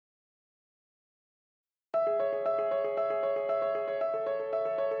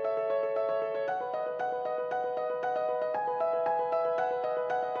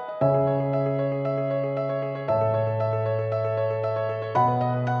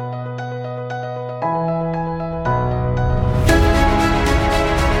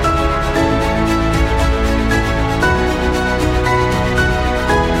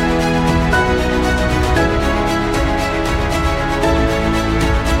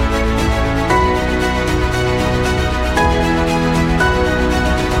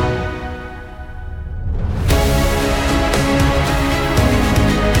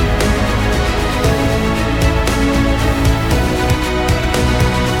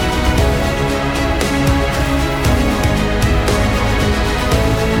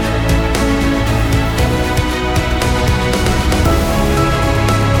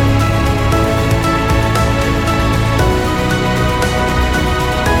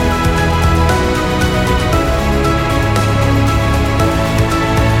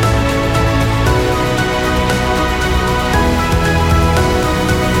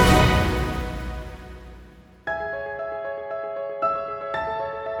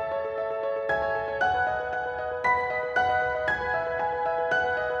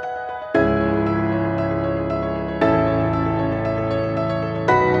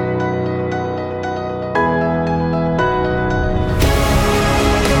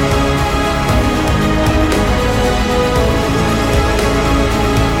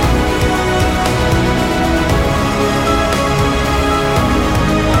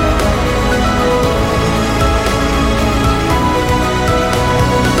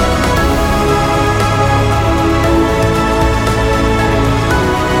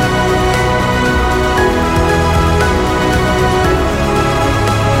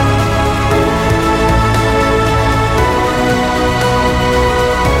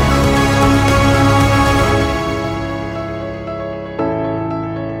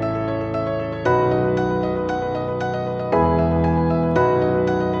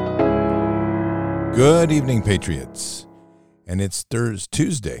Good evening, Patriots. And it's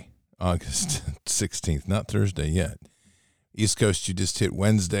Tuesday, August 16th, not Thursday yet. East Coast, you just hit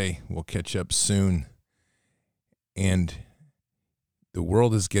Wednesday. We'll catch up soon. And the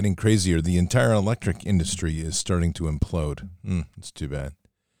world is getting crazier. The entire electric industry is starting to implode. It's too bad.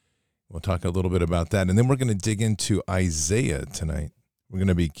 We'll talk a little bit about that. And then we're going to dig into Isaiah tonight. We're going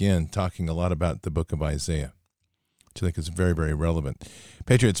to begin talking a lot about the book of Isaiah, which I think is very, very relevant.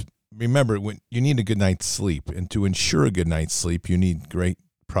 Patriots, remember, when you need a good night's sleep, and to ensure a good night's sleep, you need great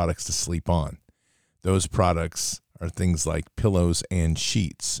products to sleep on. Those products are things like pillows and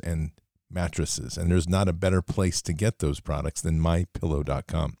sheets and mattresses, and there's not a better place to get those products than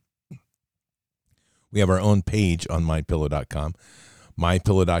MyPillow.com. We have our own page on MyPillow.com,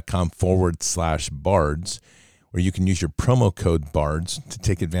 MyPillow.com/bards, where you can use your promo code BARDS to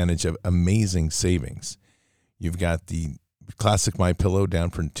take advantage of amazing savings. You've got the classic MyPillow down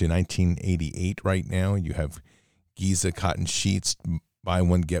to $19.88 right now. You have Giza cotton sheets, buy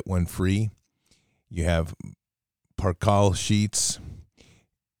one, get one free. You have Parkal sheets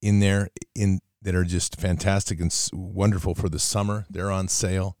in there that are just fantastic and wonderful for the summer. They're on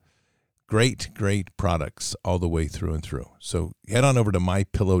sale. Great products all the way through and through. So head on over to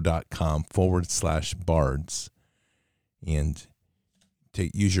mypillow.com/bards and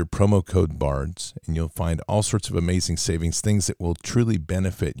use your promo code BARDS, and you'll find all sorts of amazing savings, things that will truly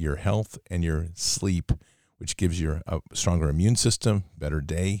benefit your health and your sleep, which gives you a stronger immune system, better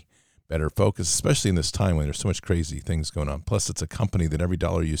day, better focus, especially in this time when there's so much crazy things going on. Plus, it's a company that every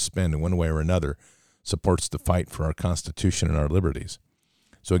dollar you spend in one way or another supports the fight for our Constitution and our liberties.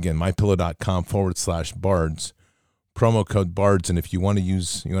 So again, mypillow.com/bards, promo code BARDS, and if you want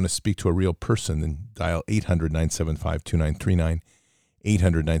to speak to a real person, then dial 800-975-2939,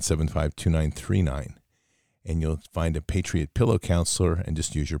 800-975-2939, and you'll find a Patriot Pillow Counselor and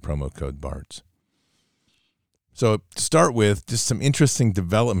just use your promo code BARDS. So to start with, just some interesting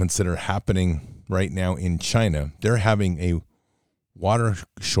developments that are happening right now in China. They're having a water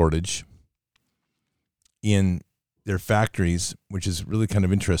shortage in their factories, which is really kind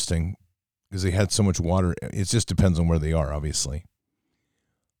of interesting because they had so much water. It just depends on where they are, obviously.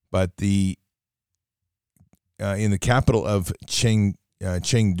 But in the capital of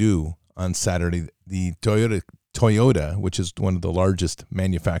Chengdu on Saturday, the Toyota, which is one of the largest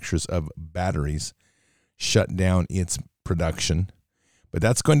manufacturers of batteries, shut down its production. But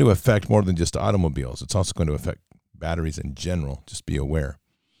that's going to affect more than just automobiles. It's also going to affect batteries in general. Just be aware.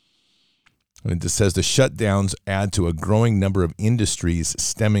 And it just says the shutdowns add to a growing number of industries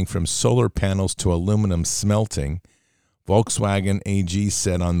stemming from solar panels to aluminum smelting. Volkswagen AG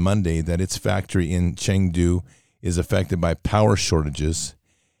said on Monday that its factory in Chengdu is affected by power shortages,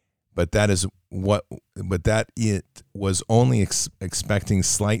 but it was only expecting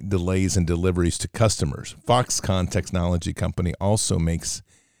slight delays in deliveries to customers. Foxconn technology company also makes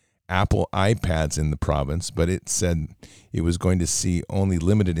Apple iPads in the province, but it said it was going to see only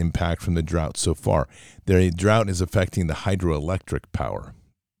limited impact from the drought so far. The drought is affecting the hydroelectric power.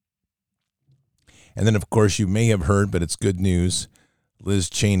 And then, of course, you may have heard, but it's good news, Liz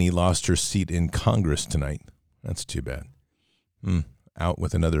Cheney lost her seat in Congress tonight. That's too bad. Out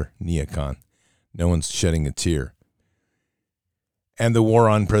with another neocon. No one's shedding a tear. And the war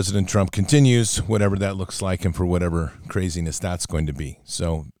on President Trump continues, whatever that looks like and for whatever craziness that's going to be.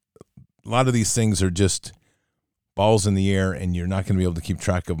 So a lot of these things are just balls in the air, and you're not going to be able to keep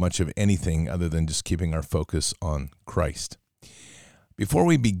track of much of anything other than just keeping our focus on Christ. Before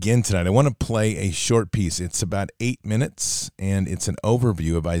we begin tonight, I want to play a short piece. It's about 8 minutes, and it's an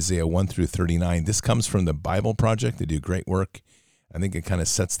overview of Isaiah 1 through 39. This comes from the Bible Project. They do great work. I think it kind of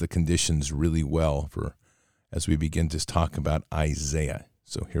sets the conditions really well for as we begin to talk about Isaiah.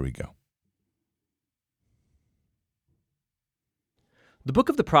 So here we go. The book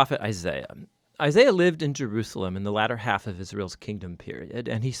of the prophet Isaiah. Isaiah lived in Jerusalem in the latter half of Israel's kingdom period,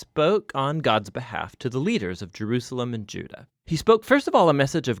 and he spoke on God's behalf to the leaders of Jerusalem and Judah. He spoke, first of all, a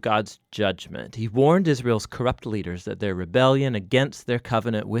message of God's judgment. He warned Israel's corrupt leaders that their rebellion against their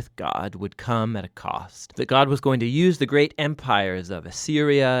covenant with God would come at a cost, that God was going to use the great empires of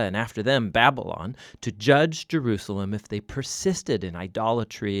Assyria and after them Babylon to judge Jerusalem if they persisted in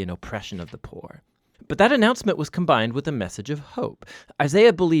idolatry and oppression of the poor. But that announcement was combined with a message of hope.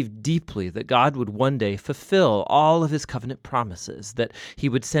 Isaiah believed deeply that God would one day fulfill all of his covenant promises, that he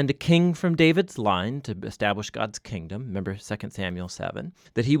would send a king from David's line to establish God's kingdom, remember 2 Samuel 7,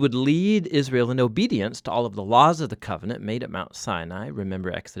 that he would lead Israel in obedience to all of the laws of the covenant made at Mount Sinai,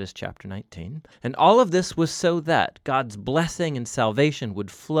 remember Exodus chapter 19. And all of this was so that God's blessing and salvation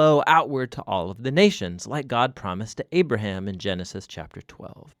would flow outward to all of the nations, like God promised to Abraham in Genesis chapter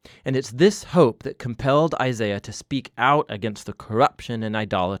 12. And it's this hope that compels propelled Isaiah to speak out against the corruption and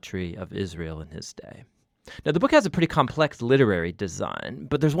idolatry of Israel in his day. Now, the book has a pretty complex literary design,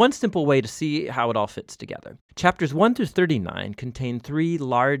 but there's one simple way to see how it all fits together. Chapters 1 through 39 contain 3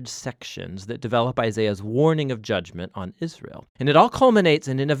 large sections that develop Isaiah's warning of judgment on Israel. And it all culminates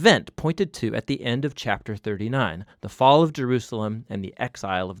in an event pointed to at the end of chapter 39, the fall of Jerusalem and the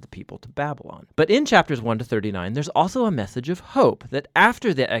exile of the people to Babylon. But in chapters 1 to 39, there's also a message of hope that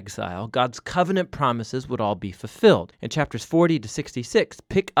after the exile, God's covenant promises would all be fulfilled. And chapters 40 to 66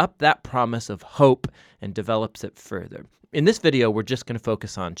 pick up that promise of hope and develops it further. In this video, we're just going to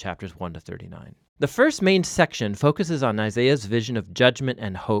focus on chapters 1 to 39. The first main section focuses on Isaiah's vision of judgment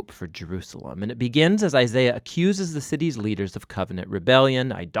and hope for Jerusalem, and it begins as Isaiah accuses the city's leaders of covenant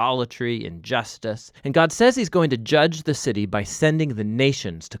rebellion, idolatry, injustice, and God says he's going to judge the city by sending the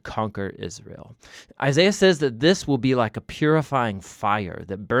nations to conquer Israel. Isaiah says that this will be like a purifying fire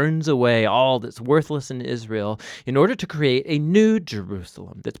that burns away all that's worthless in Israel in order to create a new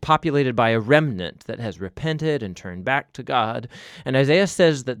Jerusalem that's populated by a remnant that has repented and turned back to God. And Isaiah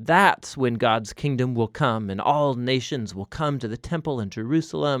says that that's when God's kingdom will come and all nations will come to the temple in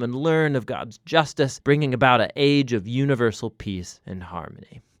Jerusalem and learn of God's justice, bringing about an age of universal peace and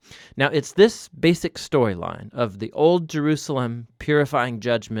harmony. Now, it's this basic storyline of the old Jerusalem purifying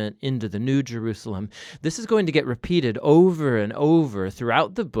judgment into the new Jerusalem. This is going to get repeated over and over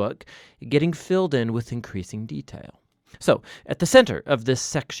throughout the book, getting filled in with increasing detail. So, at the center of this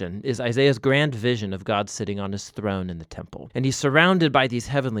section is Isaiah's grand vision of God sitting on his throne in the temple. And he's surrounded by these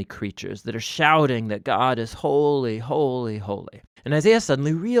heavenly creatures that are shouting that God is holy, holy, holy. And Isaiah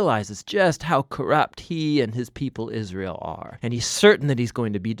suddenly realizes just how corrupt he and his people Israel are. And he's certain that he's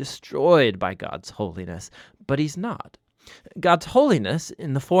going to be destroyed by God's holiness, but he's not. God's holiness,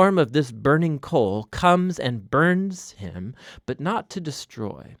 in the form of this burning coal, comes and burns him, but not to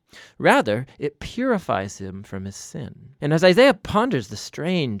destroy. Rather, it purifies him from his sin. And as Isaiah ponders the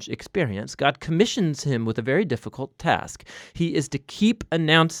strange experience, God commissions him with a very difficult task. He is to keep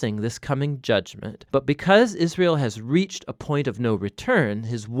announcing this coming judgment, but because Israel has reached a point of no return,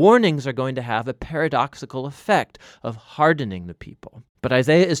 his warnings are going to have a paradoxical effect of hardening the people. But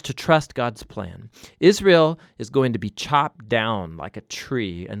Isaiah is to trust God's plan. Israel is going to be chopped down like a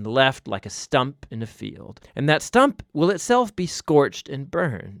tree and left like a stump in a field. And that stump will itself be scorched and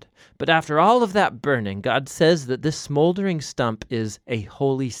burned. But after all of that burning, God says that this smoldering stump is a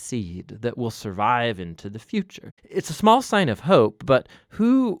holy seed that will survive into the future. It's a small sign of hope, but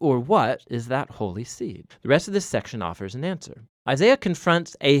who or what is that holy seed? The rest of this section offers an answer. Isaiah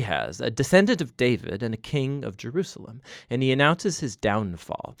confronts Ahaz, a descendant of David and a king of Jerusalem, and he announces his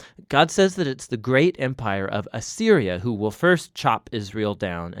downfall. God says that it's the great empire of Assyria who will first chop Israel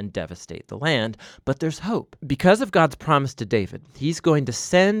down and devastate the land, but there's hope. Because of God's promise to David, he's going to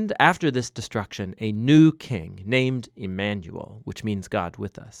send after this destruction a new king named Emmanuel, which means God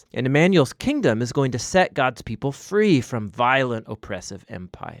with us. And Emmanuel's kingdom is going to set God's people free from violent, oppressive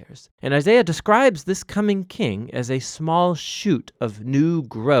empires. And Isaiah describes this coming king as a small shoot of new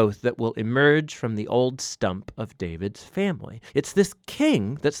growth that will emerge from the old stump of David's family. It's this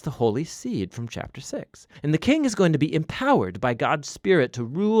king that's the holy seed from chapter 6. And the king is going to be empowered by God's Spirit to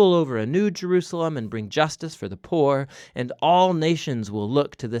rule over a new Jerusalem and bring justice for the poor, and all nations will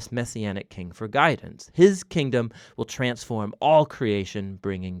look to this messianic king for guidance. His kingdom will transform all creation,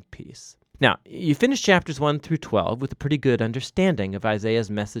 bringing peace. Now, you finish chapters 1 through 12 with a pretty good understanding of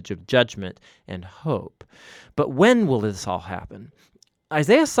Isaiah's message of judgment and hope. But when will this all happen?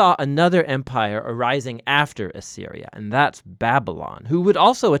 Isaiah saw another empire arising after Assyria, and that's Babylon, who would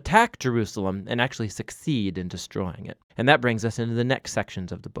also attack Jerusalem and actually succeed in destroying it. And that brings us into the next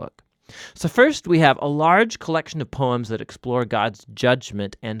sections of the book. So first, we have a large collection of poems that explore God's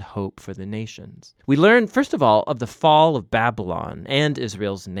judgment and hope for the nations. We learn, first of all, of the fall of Babylon and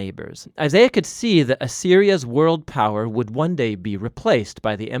Israel's neighbors. Isaiah could see that Assyria's world power would one day be replaced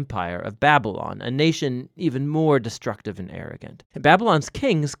by the empire of Babylon, a nation even more destructive and arrogant. And Babylon's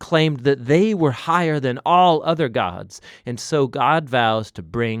kings claimed that they were higher than all other gods, and so God vows to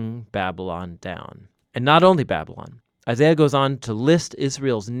bring Babylon down. And not only Babylon. Isaiah goes on to list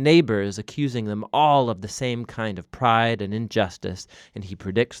Israel's neighbors, accusing them all of the same kind of pride and injustice, and he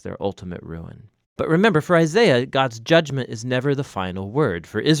predicts their ultimate ruin. But remember, for Isaiah, God's judgment is never the final word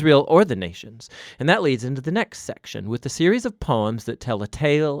for Israel or the nations. And that leads into the next section with a series of poems that tell a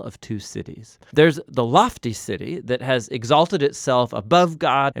tale of two cities. There's the lofty city that has exalted itself above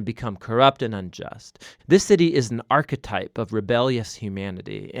God and become corrupt and unjust. This city is an archetype of rebellious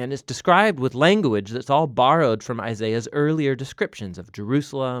humanity, and it's described with language that's all borrowed from Isaiah's earlier descriptions of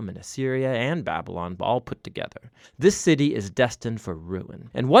Jerusalem and Assyria and Babylon, all put together. This city is destined for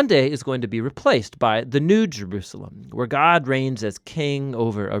ruin, and one day is going to be replaced replaced by the New Jerusalem, where God reigns as king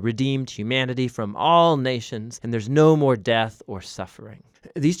over a redeemed humanity from all nations, and there's no more death or suffering.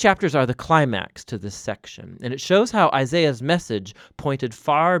 These chapters are the climax to this section, and it shows how Isaiah's message pointed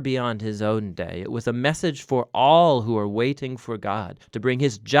far beyond his own day. It was a message for all who are waiting for God to bring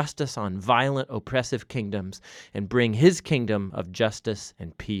his justice on violent, oppressive kingdoms and bring his kingdom of justice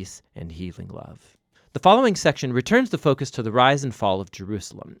and peace and healing love. The following section returns the focus to the rise and fall of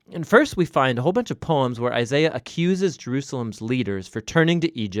Jerusalem. And first we find a whole bunch of poems where Isaiah accuses Jerusalem's leaders for turning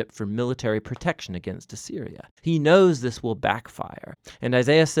to Egypt for military protection against Assyria. He knows this will backfire, and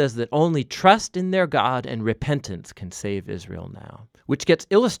Isaiah says that only trust in their God and repentance can save Israel now, which gets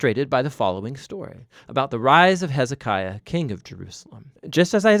illustrated by the following story about the rise of Hezekiah, king of Jerusalem.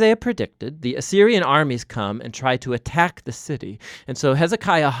 Just as Isaiah predicted, the Assyrian armies come and try to attack the city, and so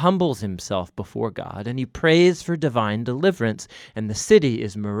Hezekiah humbles himself before God, and he prays for divine deliverance, and the city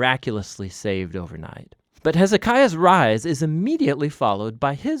is miraculously saved overnight. But Hezekiah's rise is immediately followed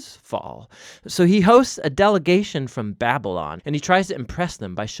by his fall. So he hosts a delegation from Babylon, and he tries to impress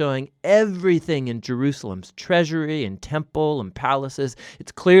them by showing everything in Jerusalem's treasury and temple and palaces.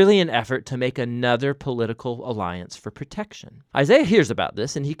 It's clearly an effort to make another political alliance for protection. Isaiah hears about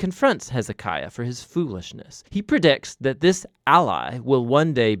this, and he confronts Hezekiah for his foolishness. He predicts that this ally will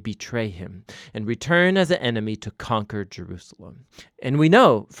one day betray him and return as an enemy to conquer Jerusalem. And we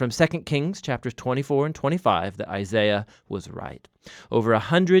know from 2 Kings chapters 24 and 25 that Isaiah was right. Over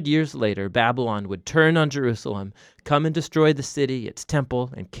 100 years later, Babylon would turn on Jerusalem, come and destroy the city, its temple,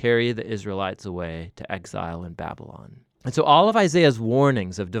 and carry the Israelites away to exile in Babylon. And so all of Isaiah's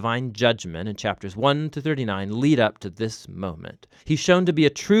warnings of divine judgment in chapters 1 to 39 lead up to this moment. He's shown to be a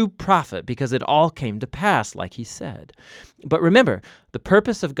true prophet because it all came to pass like he said. But remember, the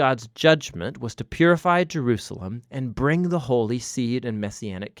purpose of God's judgment was to purify Jerusalem and bring the holy seed and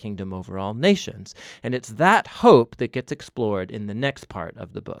messianic kingdom over all nations. And it's that hope that gets explored in the next part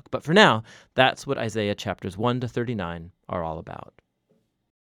of the book. But for now, that's what Isaiah chapters 1 to 39 are all about.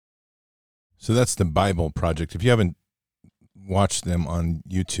 So that's the Bible Project. If you haven't watched them on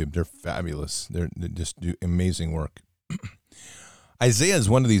YouTube, they're fabulous. They just do amazing work. Isaiah is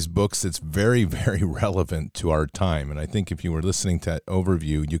one of these books that's very, very relevant to our time. And I think if you were listening to that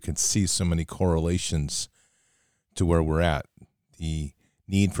overview, you could see so many correlations to where we're at. The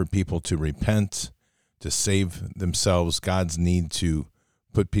need for people to repent, to save themselves, God's need to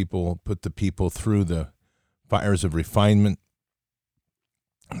put the people through the fires of refinement,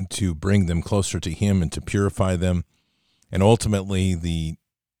 to bring them closer to him and to purify them. And ultimately, the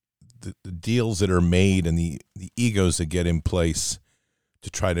deals that are made and the egos that get in place to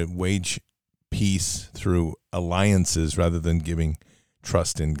try to wage peace through alliances rather than giving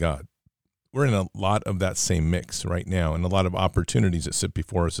trust in God. We're in a lot of that same mix right now, and a lot of opportunities that sit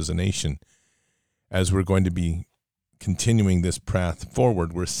before us as a nation. As we're going to be continuing this path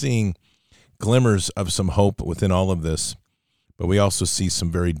forward, we're seeing glimmers of some hope within all of this, but we also see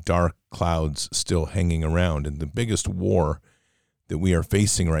some very dark clouds still hanging around. And the biggest war that we are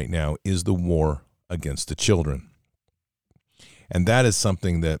facing right now is the war against the children. And that is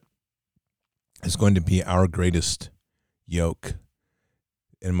something that is going to be our greatest yoke,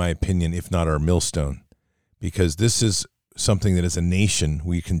 in my opinion, if not our millstone, because this is something that as a nation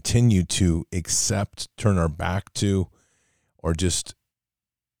we continue to accept, turn our back to, or just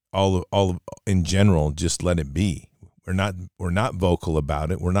all in general, just let it be. We're not vocal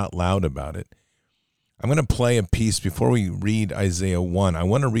about it. We're not loud about it. I'm going to play a piece before we read Isaiah 1. I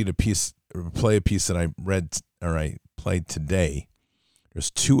want to play a piece that I played today.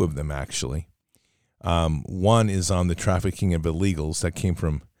 There's two of them actually. One is on the trafficking of illegals that came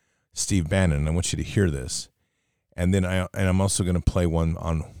from Steve Bannon. I want you to hear this, and then I'm also going to play one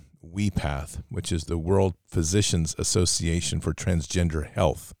on WePath, which is the World Physicians Association for Transgender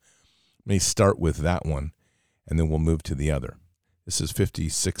Health. Let me start with that one, and then we'll move to the other. This is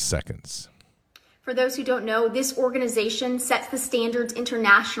 56 seconds. For those who don't know, this organization sets the standards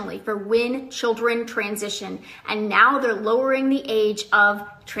internationally for when children transition. And now they're lowering the age of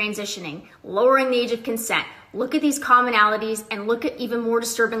transitioning, lowering the age of consent. Look at these commonalities and look at, even more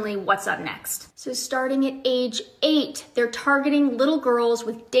disturbingly, what's up next. So starting at age 8, they're targeting little girls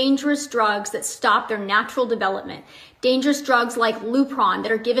with dangerous drugs that stop their natural development. Dangerous drugs like Lupron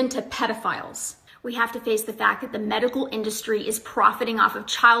that are given to pedophiles. We have to face the fact that the medical industry is profiting off of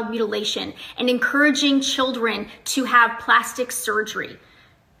child mutilation and encouraging children to have plastic surgery.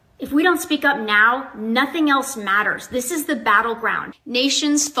 If we don't speak up now, nothing else matters. This is the battleground.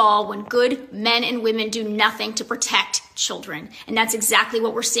 Nations fall when good men and women do nothing to protect children. And that's exactly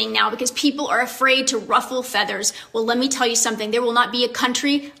what we're seeing now because people are afraid to ruffle feathers. Well, let me tell you something. There will not be a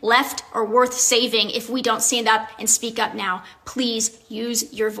country left or worth saving if we don't stand up and speak up now. Please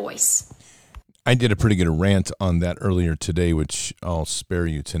use your voice. I did a pretty good rant on that earlier today, which I'll spare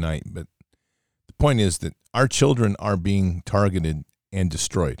you tonight. But the point is that our children are being targeted and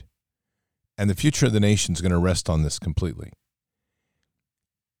destroyed. And the future of the nation is going to rest on this completely.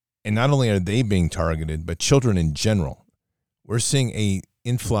 And not only are they being targeted, but children in general. We're seeing a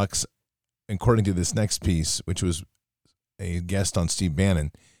influx, according to this next piece, which was a guest on Steve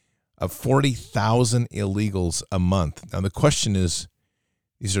Bannon, of 40,000 illegals a month. Now, the question is,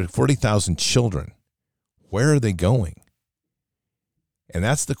 these are 40,000 children. Where are they going? And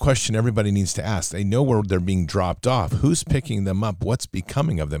that's the question everybody needs to ask. They know where they're being dropped off. Who's picking them up? What's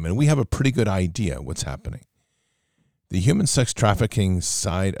becoming of them? And we have a pretty good idea what's happening. The human sex trafficking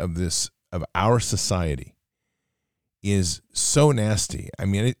side of our society is so nasty. I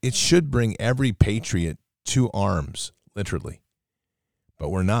mean, it should bring every patriot to arms, literally. But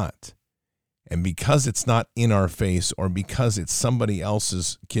we're not. And because it's not in our face or because it's somebody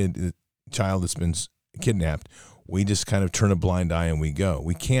else's child that's been kidnapped, we just kind of turn a blind eye and we go.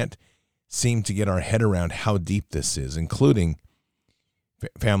 We can't seem to get our head around how deep this is, including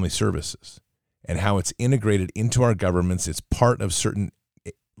family services and how it's integrated into our governments. It's part of certain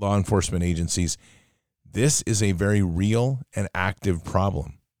law enforcement agencies. This is a very real and active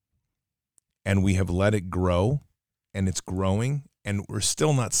problem. And we have let it grow, and it's growing, and we're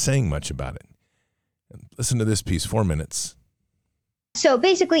still not saying much about it. Listen to this piece, 4 minutes. So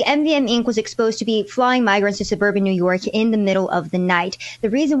basically, MVM Inc. was exposed to be flying migrants to suburban New York in the middle of the night. The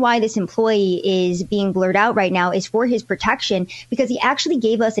reason why this employee is being blurred out right now is for his protection, because he actually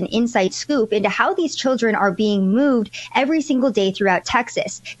gave us an inside scoop into how these children are being moved every single day throughout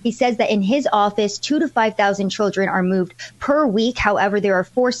Texas. He says that in his office, 2,000 to 5,000 children are moved per week. However, there are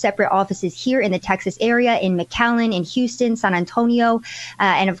 4 separate offices here in the Texas area, in McAllen, in Houston, San Antonio,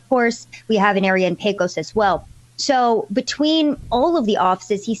 and of course, we have an area in Pecos as well. So between all of the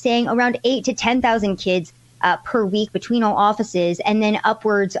offices, he's saying around 8,000 to 10,000 kids per week between all offices, and then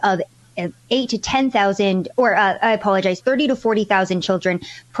upwards of 8,000 to 10,000, or 30,000 to 40,000 children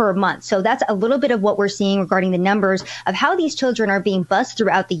per month. So that's a little bit of what we're seeing regarding the numbers of how these children are being bused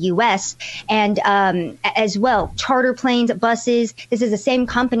throughout the U.S. And as well, charter planes, buses. This is the same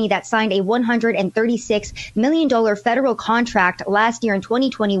company that signed a $136 million federal contract last year in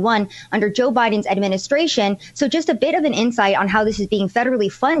 2021 under Joe Biden's administration. So just a bit of an insight on how this is being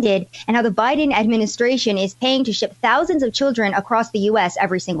federally funded and how the Biden administration is paying to ship thousands of children across the U.S.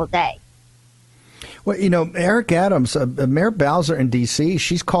 every single day. Well, you know, Eric Adams, Mayor Bowser in D.C.,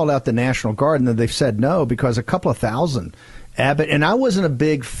 she's called out the National Guard, and they've said no because a couple of thousand. Abbott, and I wasn't a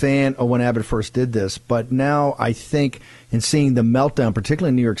big fan of when Abbott first did this, but now I think in seeing the meltdown, particularly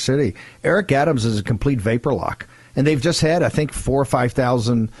in New York City, Eric Adams is a complete vapor lock. And they've just had, I think, 4,000 or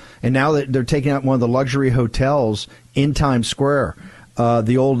 5,000, and now they're taking out one of the luxury hotels in Times Square,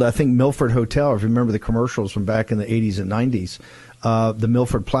 the old, I think, Milford Hotel, if you remember the commercials from back in the 80s and 90s. The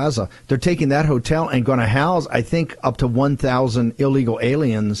Milford Plaza. They're taking that hotel and going to house, I think, up to 1,000 illegal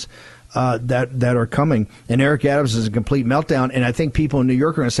aliens that are coming. And Eric Adams is a complete meltdown. And I think people in New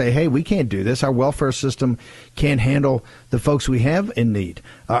York are going to say, hey, we can't do this. Our welfare system can't handle the folks we have in need.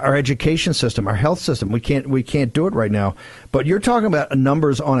 Our education system, our health system, we can't do it right now. But you're talking about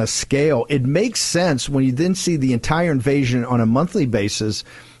numbers on a scale. It makes sense when you then see the entire invasion on a monthly basis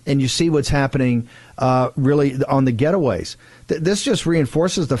and you see what's happening really on the getaways. This just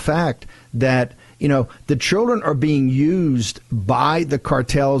reinforces the fact that, you know, the children are being used by the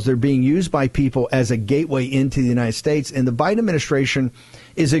cartels. They're being used by people as a gateway into the United States. And the Biden administration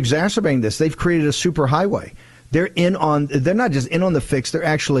is exacerbating this. They've created a superhighway. They're not just in on the fix. They're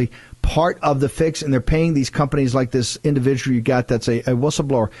actually part of the fix, and they're paying these companies like this individual you got that's a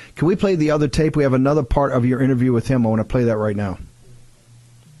whistleblower. Can we play the other tape? We have another part of your interview with him. I want to play that right now.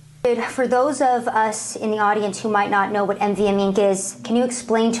 For those of us in the audience who might not know what MVM Inc. is, can you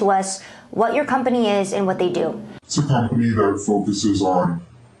explain to us what your company is and what they do? It's a company that focuses on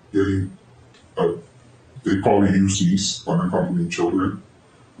getting, they call it UCs, unaccompanied children,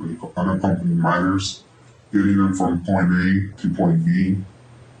 unaccompanied minors, getting them from point A to point B.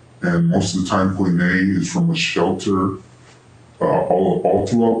 And most of the time, point A is from a shelter all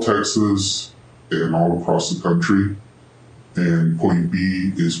throughout Texas and all across the country. And point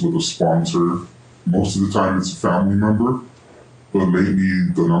B is with a sponsor. Most of the time it's a family member, but lately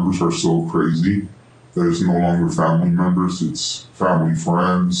the numbers are so crazy that it's no longer family members, it's family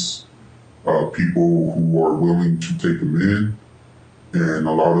friends, people who are willing to take them in. And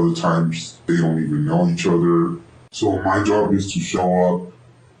a lot of the times they don't even know each other. So my job is to show up.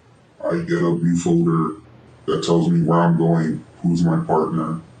 I get a blue folder that tells me where I'm going, who's my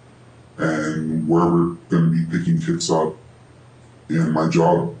partner, and where we're going to be picking kids up. And my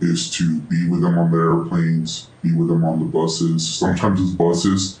job is to be with them on the airplanes, be with them on the buses. Sometimes it's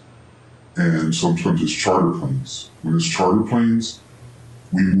buses, and sometimes it's charter planes. When it's charter planes,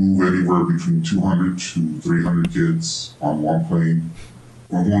 we move anywhere between 200 to 300 kids on one plane.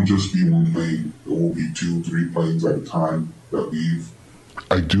 It won't just be one plane. It will be 2-3 planes at a time that leave.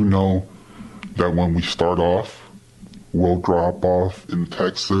 I do know that when we start off, we'll drop off in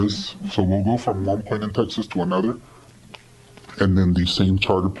Texas. So we'll go from one point in Texas to another. And then these same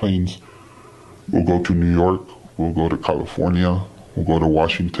charter planes will go to New York, we'll go to California, we'll go to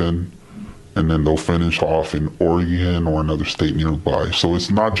Washington, and then they'll finish off in Oregon or another state nearby. So it's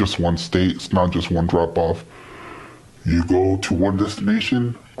not just one state, it's not just one drop-off. You go to one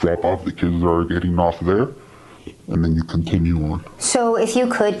destination, drop off the kids that are getting off there, and then you continue on. So if you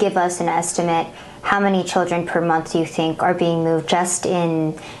could give us an estimate, how many children per month do you think are being moved just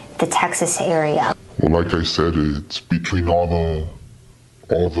in the Texas area? Well, like I said, it's between all the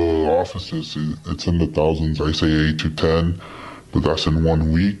offices, it's in the thousands. I say 8 to 10, but that's in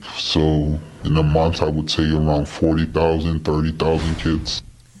 1 week. So in a month, I would say around 40,000, 30,000 kids.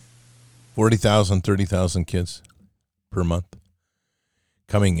 40,000, 30,000 kids per month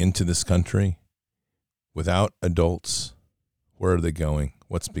coming into this country without adults. Where are they going?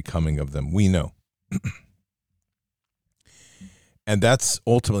 What's becoming of them? We know. And that's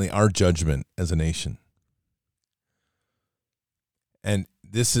ultimately our judgment as a nation. And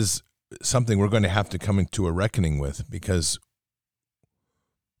this is something we're going to have to come into a reckoning with, because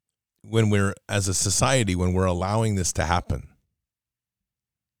when we're, as a society, when we're allowing this to happen,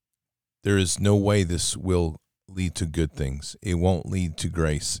 there is no way this will lead to good things. It won't lead to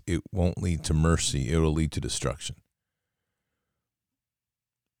grace. It won't lead to mercy. It will lead to destruction.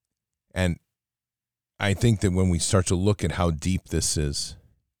 And I think that when we start to look at how deep this is,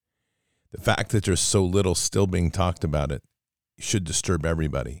 the fact that there's so little still being talked about it should disturb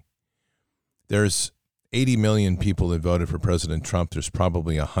everybody. There's 80 million people that voted for President Trump. There's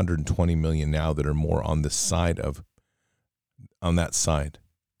probably 120 million now that are more on that side.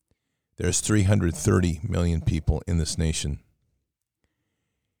 There's 330 million people in this nation.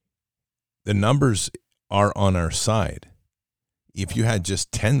 The numbers are on our side. If you had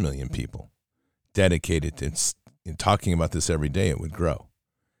just 10 million people dedicated to talking about this every day, it would grow.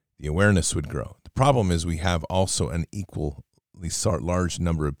 The awareness would grow. The problem is we have also an equally large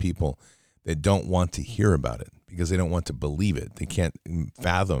number of people that don't want to hear about it because they don't want to believe it. They can't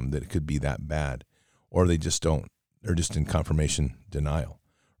fathom that it could be that bad, or they just don't. They're just in confirmation denial.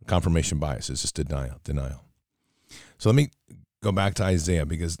 Confirmation bias is just denial. So let me go back to Isaiah,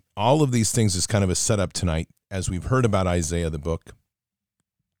 because all of these things is kind of a setup tonight as we've heard about Isaiah, the book,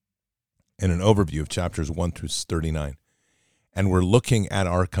 and an overview of chapters 1 through 39. And we're looking at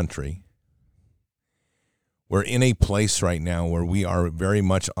our country. We're in a place right now where we are very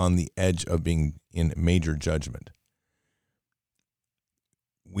much on the edge of being in major judgment.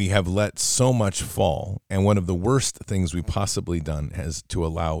 We have let so much fall, and one of the worst things we've possibly done is to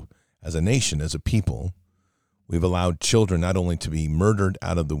allow, as a nation, as a people, we've allowed children not only to be murdered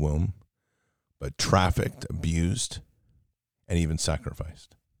out of the womb, but trafficked, abused, and even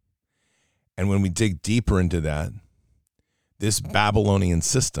sacrificed. And when we dig deeper into that, this Babylonian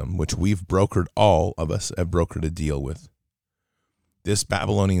system, which we've brokered, all of us have brokered a deal with, this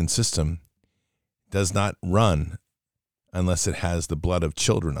Babylonian system does not run unless it has the blood of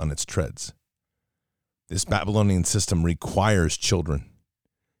children on its treads. This Babylonian system requires children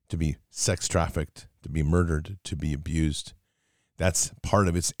to be sex trafficked, to be murdered, to be abused. That's part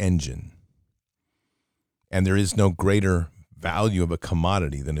of its engine. And there is no greater value of a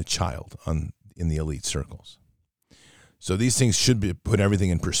commodity than a child in the elite circles. So these things should put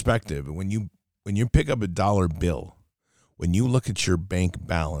everything in perspective. When you pick up a dollar bill, when you look at your bank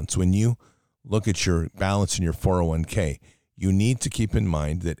balance, when you look at your balance in your 401k, you need to keep in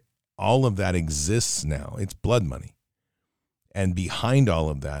mind that all of that exists now. It's blood money. And behind all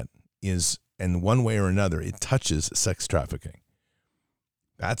of that is, in one way or another, it touches sex trafficking.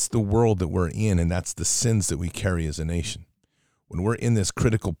 That's the world that we're in, and that's the sins that we carry as a nation. When we're in this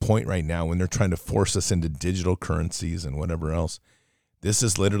critical point right now, when they're trying to force us into digital currencies and whatever else, this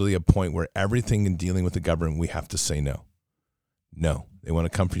is literally a point where everything in dealing with the government, we have to say no. No. They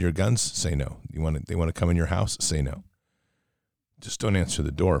want to come for your guns? Say no. They want to come in your house? Say no. Just don't answer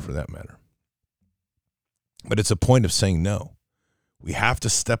the door, for that matter. But it's a point of saying no. We have to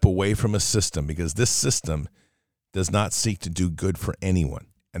step away from a system because this system does not seek to do good for anyone.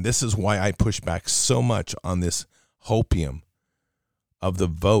 And this is why I push back so much on this hopium of the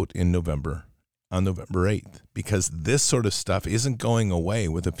vote on November 8th, because this sort of stuff isn't going away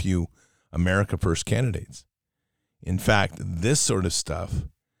with a few America First candidates. In fact, this sort of stuff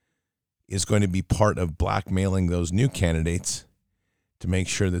is going to be part of blackmailing those new candidates to make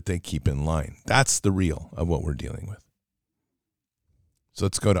sure that they keep in line. That's the real of what we're dealing with. So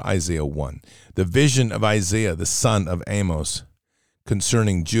let's go to Isaiah 1. The vision of Isaiah, the son of Amos,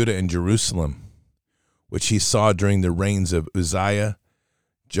 concerning Judah and Jerusalem, which he saw during the reigns of Uzziah,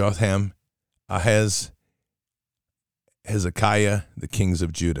 Jotham, Ahaz, Hezekiah, the kings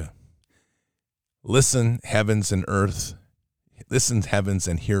of Judah. Listen, heavens and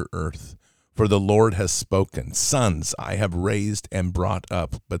hear earth, for the Lord has spoken. Sons I have raised and brought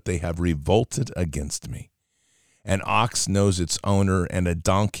up, but they have revolted against me. An ox knows its owner, and a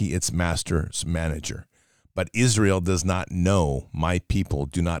donkey its master's manager. But Israel does not know, my people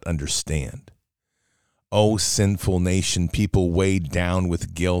do not understand. O sinful nation, people weighed down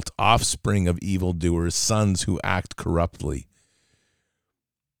with guilt, offspring of evildoers, sons who act corruptly.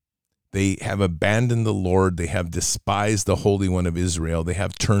 They have abandoned the Lord. They have despised the Holy One of Israel. They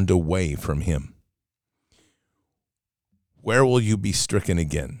have turned away from him. Where will you be stricken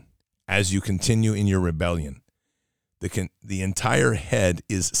again as you continue in your rebellion? The entire head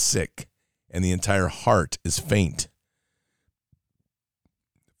is sick, and the entire heart is faint.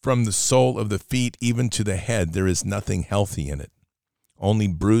 From the sole of the feet even to the head, there is nothing healthy in it, only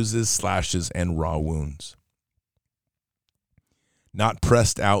bruises, slashes, and raw wounds. Not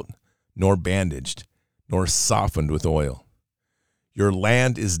pressed out, nor bandaged, nor softened with oil. Your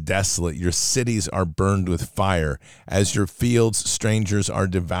land is desolate, your cities are burned with fire. As your fields, strangers are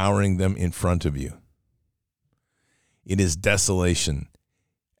devouring them in front of you. It is desolation,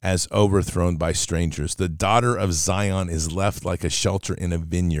 as overthrown by strangers. The daughter of Zion is left like a shelter in a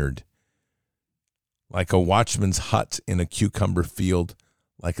vineyard, like a watchman's hut in a cucumber field,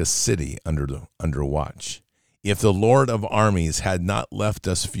 like a city under watch. If the Lord of armies had not left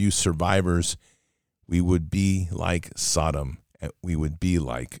us few survivors, we would be like Sodom, and we would be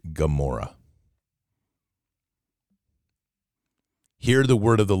like Gomorrah. Hear the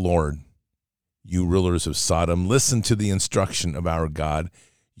word of the Lord, you rulers of Sodom. Listen to the instruction of our God,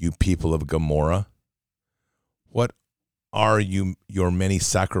 you people of Gomorrah. What are your many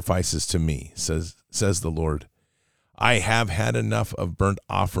sacrifices to me, says the Lord. I have had enough of burnt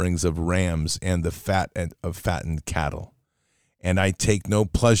offerings of rams and the fat of fattened cattle, and I take no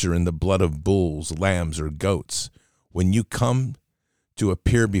pleasure in the blood of bulls, lambs, or goats. When you come to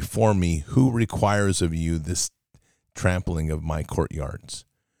appear before me, who requires of you this trampling of my courtyards?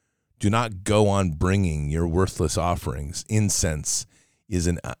 Do not go on bringing your worthless offerings. Incense is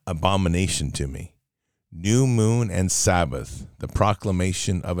an abomination to me. New moon and Sabbath, the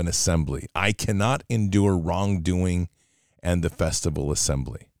proclamation of an assembly. I cannot endure wrongdoing and the festival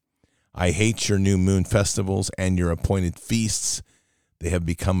assembly. I hate your new moon festivals and your appointed feasts. They have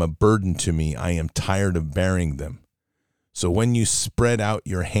become a burden to me. I am tired of bearing them. So when you spread out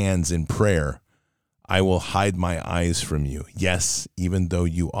your hands in prayer, I will hide my eyes from you. Yes, even though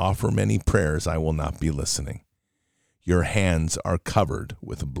you offer many prayers, I will not be listening. Your hands are covered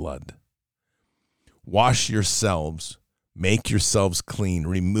with blood. Wash yourselves, make yourselves clean.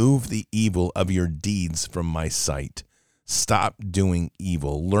 Remove the evil of your deeds from my sight. Stop doing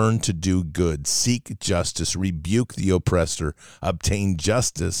evil. Learn to do good. Seek justice. Rebuke the oppressor. Obtain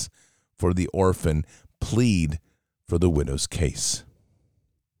justice for the orphan. Plead for the widow's case.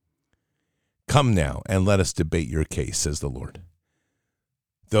 Come now and let us debate your case, says the Lord.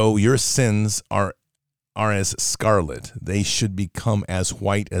 Though your sins are as scarlet, they should become as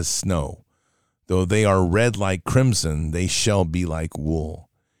white as snow. Though they are red like crimson, they shall be like wool.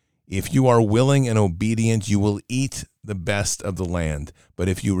 If you are willing and obedient, you will eat the best of the land. But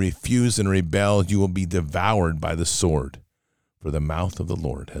if you refuse and rebel, you will be devoured by the sword, for the mouth of the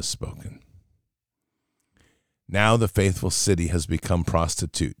Lord has spoken. Now the faithful city has become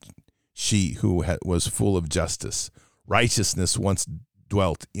prostitute. She who was full of justice, righteousness once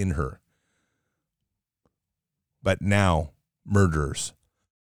dwelt in her, but now murderers.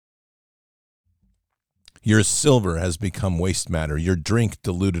 Your silver has become waste matter, your drink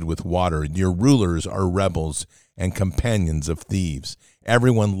diluted with water. Your rulers are rebels and companions of thieves.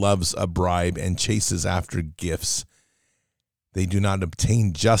 Everyone loves a bribe and chases after gifts. They do not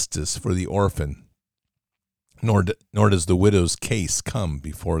obtain justice for the orphan, nor does the widow's case come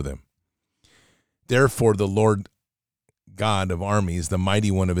before them. Therefore, the Lord God of armies, the mighty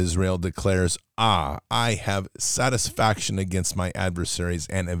one of Israel, declares, I have satisfaction against my adversaries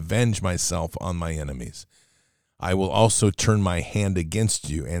and avenge myself on my enemies. I will also turn my hand against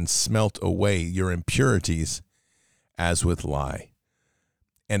you and smelt away your impurities as with lye.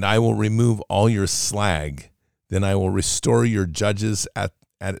 And I will remove all your slag. Then I will restore your judges as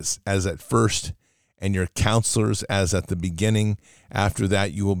at first, and your counselors as at the beginning. After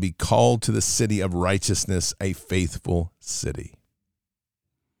that, you will be called to the city of righteousness, a faithful city.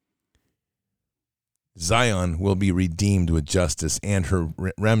 Zion will be redeemed with justice, and her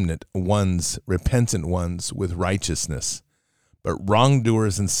remnant ones, repentant ones, with righteousness. But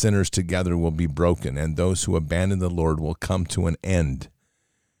wrongdoers and sinners together will be broken, and those who abandon the Lord will come to an end.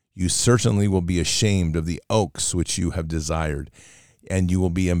 You certainly will be ashamed of the oaks which you have desired, and you will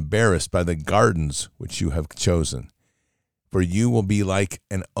be embarrassed by the gardens which you have chosen. For you will be like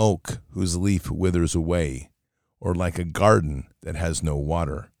an oak whose leaf withers away, or like a garden that has no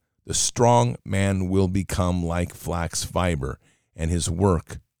water. The strong man will become like flax fiber, and his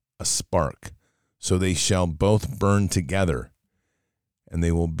work a spark. So they shall both burn together, and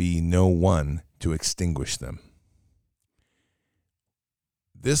there will be no one to extinguish them.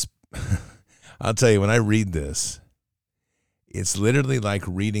 This, I'll tell you, when I read this, it's literally like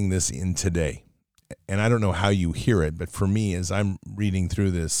reading this in today. And I don't know how you hear it, but for me, as I'm reading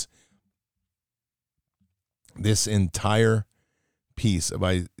through this entire piece of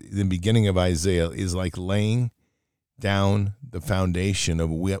the beginning of Isaiah is like laying down the foundation of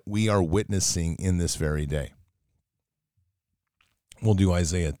what we are witnessing in this very day. We'll do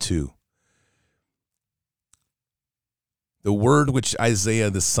Isaiah 2. The word which Isaiah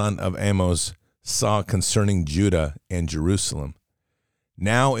the son of Amos saw concerning Judah and Jerusalem.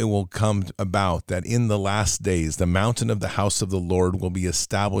 Now it will come about that in the last days the mountain of the house of the Lord will be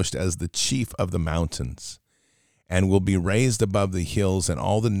established as the chief of the mountains, and will be raised above the hills, and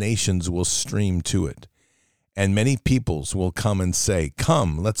all the nations will stream to it. And many peoples will come and say,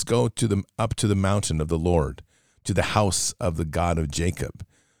 Come, let's go up to the mountain of the Lord, to the house of the God of Jacob,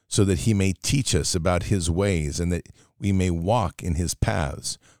 so that he may teach us about his ways, and that we may walk in his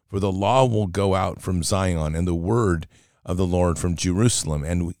paths. For the law will go out from Zion, and the word of the Lord from Jerusalem,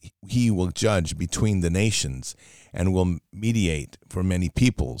 and he will judge between the nations, and will mediate for many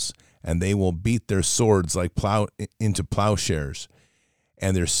peoples. And they will beat their swords like into plowshares,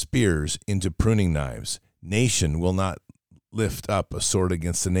 and their spears into pruning knives. Nation will not lift up a sword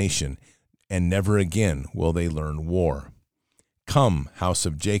against a nation, and never again will they learn war. Come, house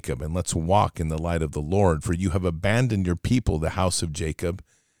of Jacob, and let's walk in the light of the Lord, for you have abandoned your people, the house of Jacob,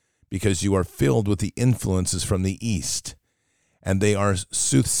 because you are filled with the influences from the east, and they are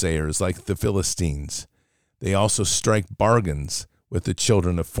soothsayers like the Philistines. They also strike bargains with the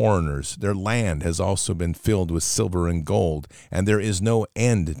children of foreigners. Their land has also been filled with silver and gold, and there is no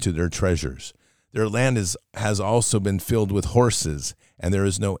end to their treasures. Their land has also been filled with horses, and there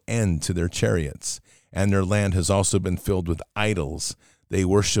is no end to their chariots. And their land has also been filled with idols. They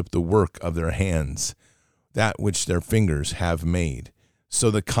worship the work of their hands, that which their fingers have made. So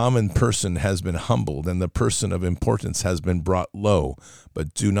the common person has been humbled, and the person of importance has been brought low,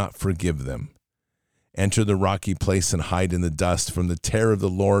 but do not forgive them. Enter the rocky place and hide in the dust from the terror of the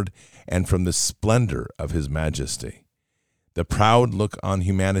Lord and from the splendor of his majesty. The proud look on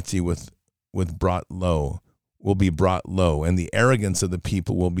humanity will be brought low, and the arrogance of the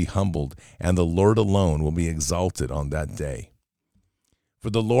people will be humbled, and the Lord alone will be exalted on that day. For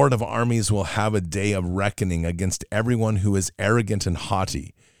the Lord of armies will have a day of reckoning against everyone who is arrogant and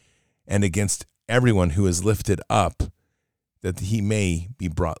haughty, and against everyone who is lifted up, that he may be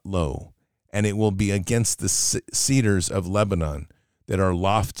brought low. And it will be against the cedars of Lebanon that are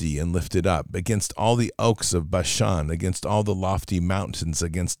lofty and lifted up, against all the oaks of Bashan, against all the lofty mountains,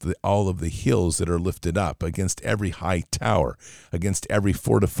 against all of the hills that are lifted up, against every high tower, against every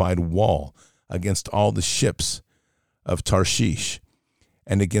fortified wall, against all the ships of Tarshish,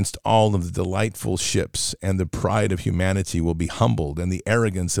 and against all of the delightful ships. And the pride of humanity will be humbled, and the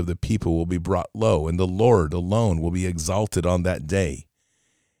arrogance of the people will be brought low, and the Lord alone will be exalted on that day,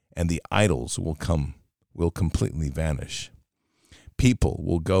 and the idols will completely vanish. People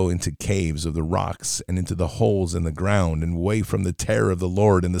will go into caves of the rocks and into the holes in the ground, and away from the terror of the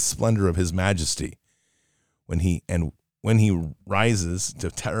Lord and the splendor of his majesty, when he rises to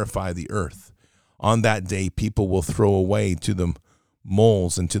terrify the earth. On that day, people will throw away to the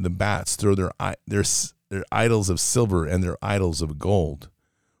moles and to the bats, throw their idols of silver and their idols of gold,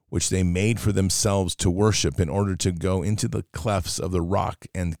 which they made for themselves to worship, in order to go into the clefts of the rock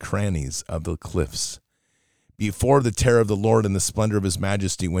and crannies of the cliffs. Before the terror of the Lord and the splendor of his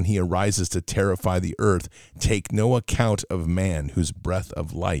majesty, when he arises to terrify the earth, take no account of man whose breath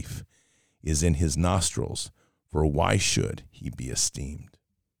of life is in his nostrils, for why should he be esteemed?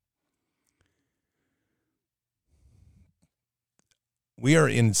 We are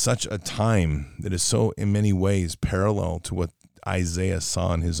in such a time that is so in many ways parallel to what Isaiah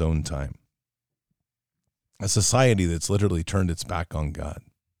saw in his own time. A society that's literally turned its back on God.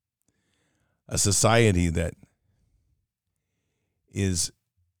 A society that is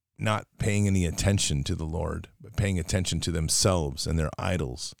not paying any attention to the Lord, but paying attention to themselves and their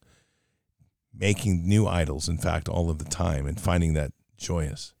idols, making new idols, in fact, all of the time, and finding that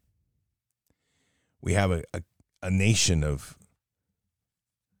joyous. We have a nation of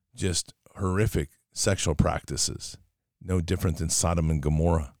just horrific sexual practices, no different than Sodom and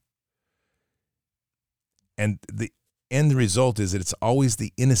Gomorrah. And the end result is that it's always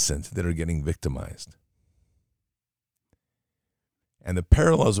the innocent that are getting victimized. And the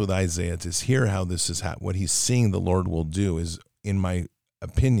parallels with Isaiah, to hear how this is what he's seeing the Lord will do, is, in my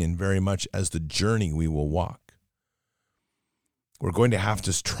opinion, very much as the journey we will walk. We're going to have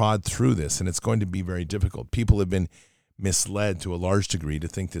to trod through this, and it's going to be very difficult. People have been misled to a large degree to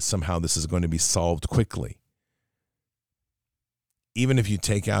think that somehow this is going to be solved quickly. Even if you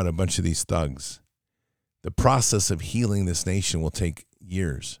take out a bunch of these thugs, the process of healing this nation will take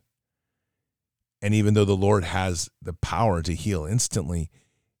years. And even though the Lord has the power to heal instantly,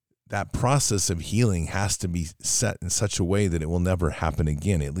 that process of healing has to be set in such a way that it will never happen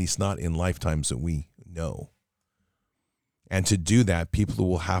again, at least not in lifetimes that we know. And to do that, people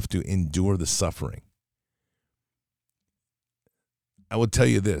will have to endure the suffering. I will tell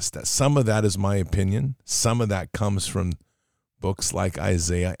you this, that some of that is my opinion. Some of that comes from books like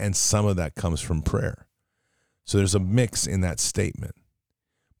Isaiah, and some of that comes from prayer. So there's a mix in that statement.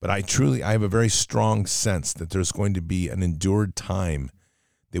 But I have a very strong sense that there's going to be an endured time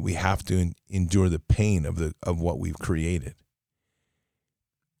that we have to endure the pain of what we've created.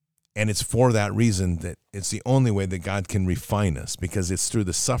 And it's for that reason that it's the only way that God can refine us, because it's through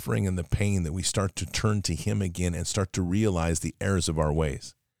the suffering and the pain that we start to turn to him again and start to realize the errors of our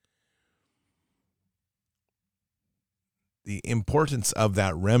ways. The importance of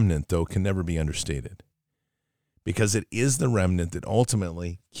that remnant, though, can never be understated, because it is the remnant that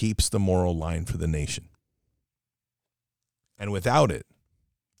ultimately keeps the moral line for the nation. And without it,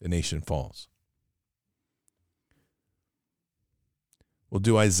 the nation falls. We'll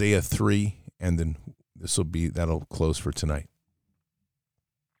do Isaiah 3, and then that'll close for tonight.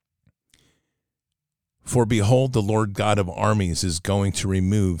 For behold, the Lord God of armies is going to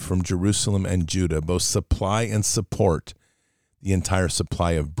remove from Jerusalem and Judah both supply and support, the entire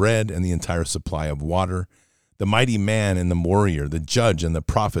supply of bread and the entire supply of water, the mighty man and the warrior, the judge and the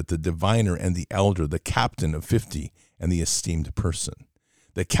prophet, the diviner and the elder, the captain of 50 and the esteemed person,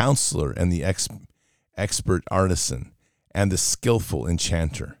 the counselor and the expert artisan, and the skillful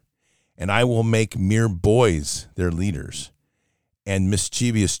enchanter. And I will make mere boys their leaders, and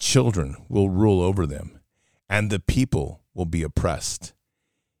mischievous children will rule over them, and the people will be oppressed,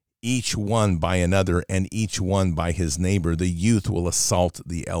 each one by another, and each one by his neighbor. The youth will assault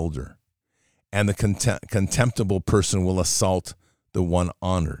the elder, and the contemptible person will assault the one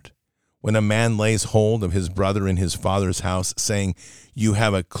honored. When a man lays hold of his brother in his father's house, saying, "You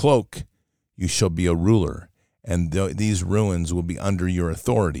have a cloak, you shall be a ruler, and these ruins will be under your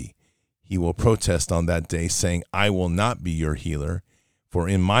authority," he will protest on that day, saying, "I will not be your healer, for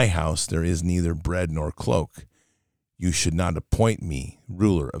in my house there is neither bread nor cloak. You should not appoint me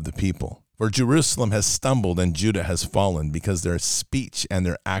ruler of the people. For Jerusalem has stumbled and Judah has fallen, because their speech and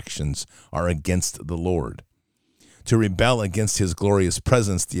their actions are against the Lord. To rebel against his glorious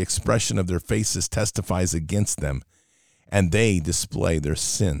presence, the expression of their faces testifies against them, and they display their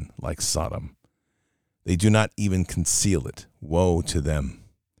sin like Sodom. They do not even conceal it. Woe to them!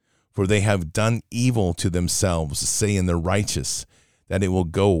 For they have done evil to themselves, saying the righteous that it will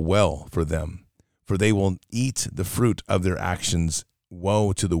go well for them. For they will eat the fruit of their actions.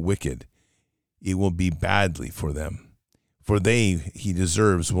 Woe to the wicked! It will be badly for them. For he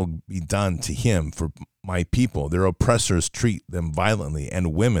deserves will be done to him. For my people, their oppressors treat them violently,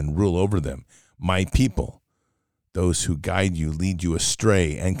 and women rule over them. My people, those who guide you lead you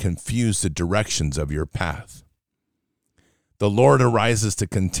astray and confuse the directions of your path. The Lord arises to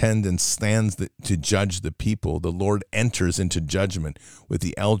contend and stands to judge the people. The Lord enters into judgment with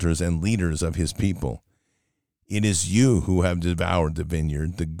the elders and leaders of his people. It is you who have devoured the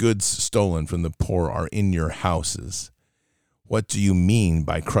vineyard. The goods stolen from the poor are in your houses. What do you mean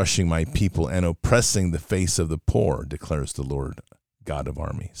by crushing my people and oppressing the face of the poor, declares the Lord God of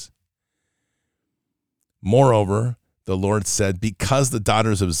armies. Moreover, the Lord said, because the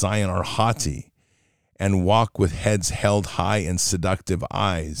daughters of Zion are haughty and walk with heads held high and seductive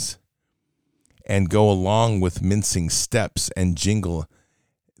eyes, and go along with mincing steps and jingle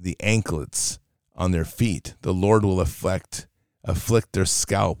the anklets on their feet, the Lord will afflict their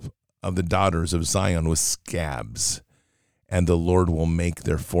scalp of the daughters of Zion with scabs, and the Lord will make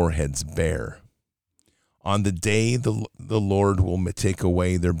their foreheads bare. On the day the Lord will take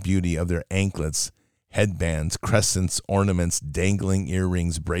away their beauty of their anklets, headbands, crescents, ornaments, dangling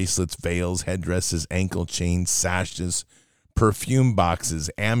earrings, bracelets, veils, headdresses, ankle chains, sashes, perfume boxes,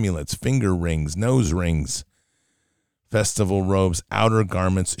 amulets, finger rings, nose rings, festival robes, outer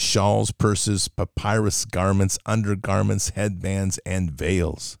garments, shawls, purses, papyrus garments, undergarments, headbands, and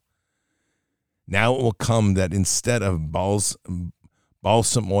veils. Now it will come that instead of balsam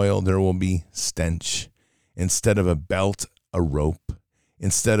oil, there will be stench. Instead of a belt, a rope.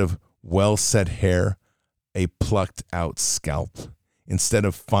 Instead of well-set hair, a plucked-out scalp. Instead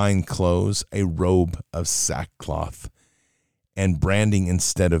of fine clothes, a robe of sackcloth. And branding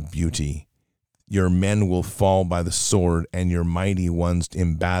instead of beauty. Your men will fall by the sword, and your mighty ones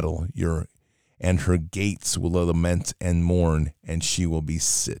in battle. And her gates will lament and mourn, and she will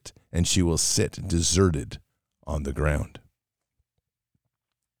sit deserted on the ground.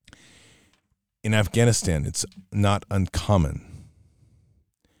 In Afghanistan, it's not uncommon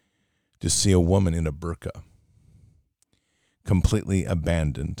to see a woman in a burqa, completely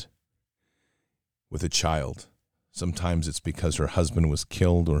abandoned, with a child. Sometimes it's because her husband was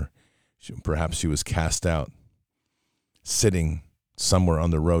killed, or perhaps she was cast out, sitting somewhere on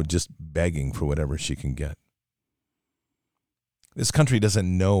the road just begging for whatever she can get. This country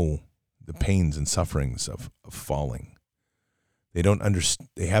doesn't know the pains and sufferings of falling. They don't understand.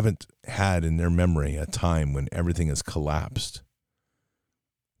 They haven't had in their memory a time when everything has collapsed,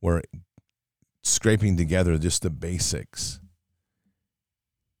 where scraping together just the basics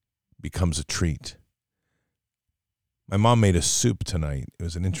becomes a treat. My mom made a soup tonight. It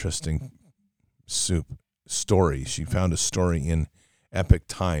was an interesting soup story. She found a story in Epic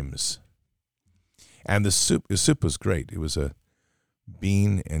Times. And the soup was great. It was a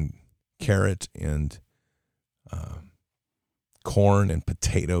bean and carrot and corn and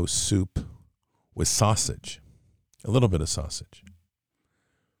potato soup with sausage, a little bit of sausage.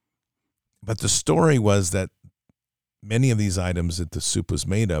 But the story was that many of these items that the soup was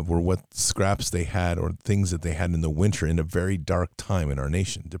made of were what scraps they had or things that they had in the winter in a very dark time in our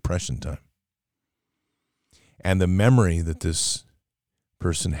nation, Depression time. And the memory that this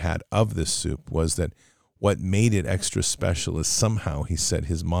person had of this soup was that what made it extra special is somehow, he said,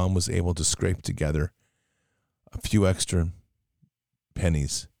 his mom was able to scrape together a few extra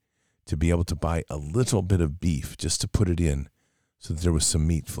pennies to be able to buy a little bit of beef just to put it in so that there was some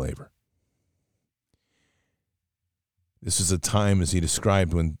meat flavor. This was a time, as he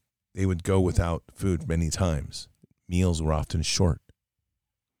described, when they would go without food many times. Meals were often short.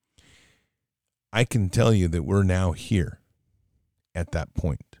 I can tell you that we're now here at that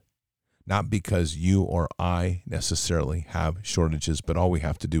point. Not because you or I necessarily have shortages, but all we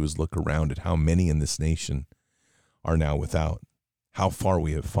have to do is look around at how many in this nation are now without, how far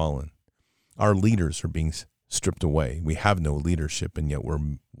we have fallen. Our leaders are being stripped away. We have no leadership, and yet we're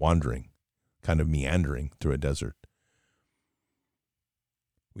wandering, kind of meandering through a desert.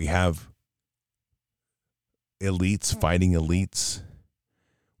 We have elites fighting elites.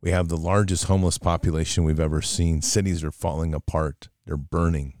 We have the largest homeless population we've ever seen. Cities are falling apart. They're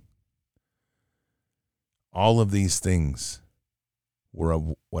burning. All of these things were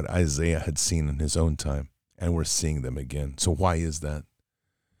what Isaiah had seen in his own time, and we're seeing them again. So why is that?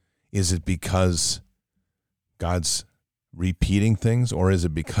 Is it because God's repeating things, or is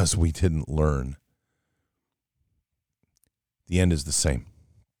it because we didn't learn? The end is the same.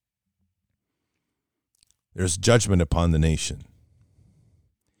 There's judgment upon the nation.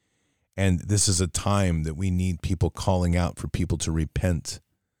 And this is a time that we need people calling out for people to repent,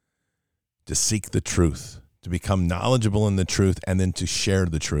 to seek the truth, to become knowledgeable in the truth, and then to share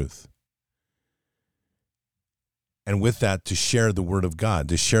the truth. And with that, to share the word of God,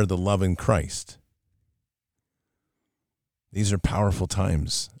 to share the love in Christ. These are powerful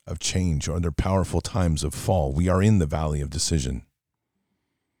times of change, or they're powerful times of fall. We are in the valley of decision.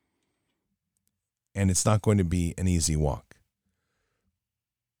 And it's not going to be an easy walk.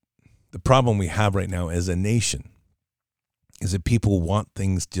 The problem we have right now as a nation is that people want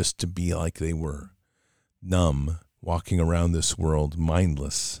things just to be like they were, numb, walking around this world,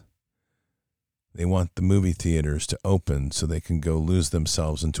 mindless. They want the movie theaters to open so they can go lose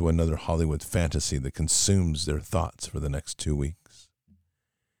themselves into another Hollywood fantasy that consumes their thoughts for the next 2 weeks.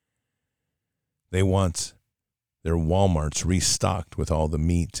 They want their Walmarts restocked with all the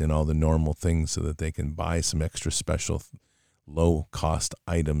meat and all the normal things so that they can buy some extra special low-cost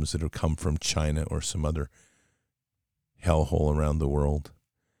items that have come from China or some other hellhole around the world.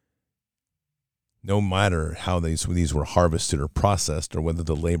 No matter how these were harvested or processed, or whether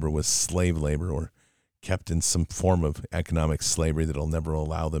the labor was slave labor or kept in some form of economic slavery that'll never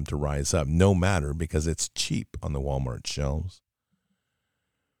allow them to rise up, no matter, because it's cheap on the Walmart shelves.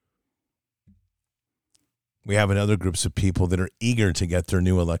 We have other groups of people that are eager to get their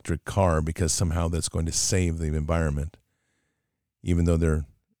new electric car because somehow that's going to save the environment, even though they're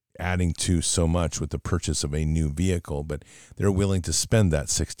adding to so much with the purchase of a new vehicle, but they're willing to spend that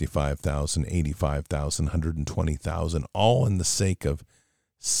 $65,000, $85,000, $120,000, all in the sake of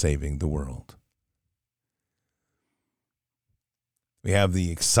saving the world. We have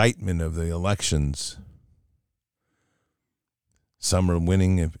the excitement of the elections. Some are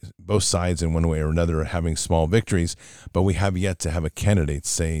winning, both sides in one way or another are having small victories, but we have yet to have a candidate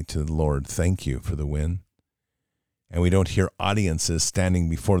say to the Lord, thank you for the win. And we don't hear audiences standing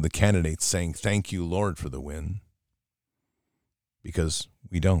before the candidates saying, thank you, Lord, for the win. Because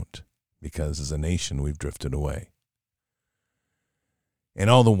we don't. Because as a nation, we've drifted away. And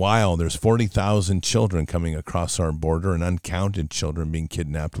all the while, there's 40,000 children coming across our border and uncounted children being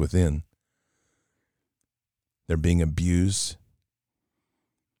kidnapped within. They're being abused.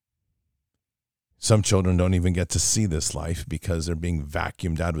 Some children don't even get to see this life because they're being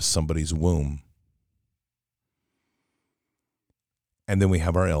vacuumed out of somebody's womb. And then we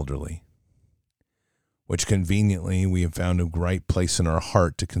have our elderly, which conveniently we have found a great place in our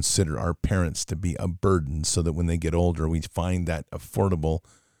heart to consider our parents to be a burden so that when they get older, we find that affordable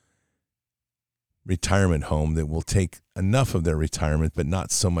retirement home that will take enough of their retirement, but not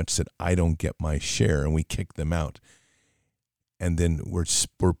so much that I don't get my share, and we kick them out. And then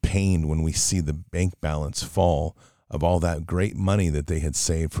we're pained when we see the bank balance fall of all that great money that they had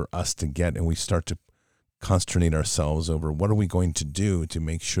saved for us to get, and we start to consternate ourselves over what are we going to do to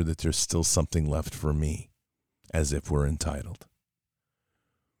make sure that there's still something left for me, as if we're entitled.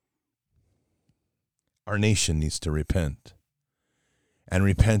 Our nation needs to repent, and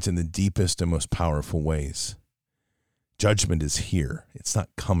repent in the deepest and most powerful ways. Judgment is here. It's not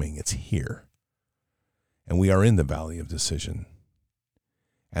coming, it's here. And we are in the valley of decision.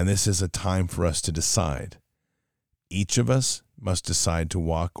 And this is a time for us to decide. Each of us must decide to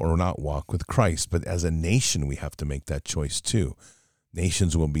walk or not walk with Christ. But as a nation, we have to make that choice too.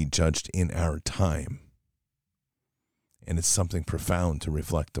 Nations will be judged in our time. And it's something profound to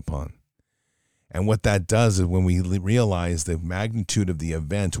reflect upon. And what that does is when we realize the magnitude of the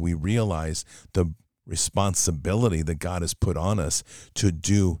event, we realize the responsibility that God has put on us to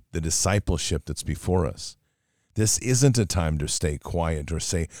do the discipleship that's before us. This isn't a time to stay quiet or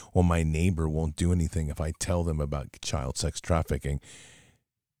say, well, my neighbor won't do anything if I tell them about child sex trafficking.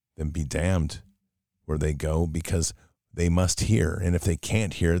 Then be damned where they go, because they must hear. And if they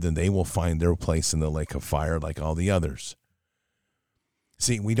can't hear, then they will find their place in the lake of fire like all the others.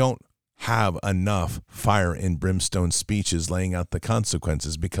 See, we don't have enough fire and brimstone speeches laying out the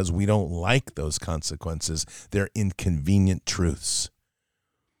consequences because we don't like those consequences. They're inconvenient truths.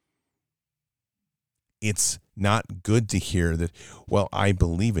 It's not good to hear that, well, I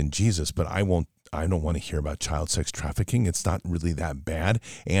believe in Jesus, but I don't want to hear about child sex trafficking. It's not really that bad.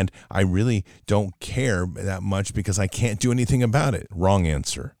 And I really don't care that much because I can't do anything about it. Wrong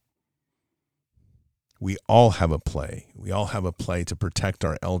answer. We all have a play. We all have a play to protect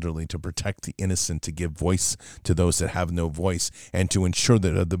our elderly, to protect the innocent, to give voice to those that have no voice, and to ensure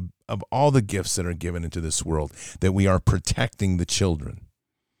that of all the gifts that are given into this world, that we are protecting the children.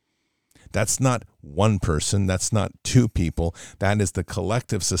 That's not one person. That's not two people. That is the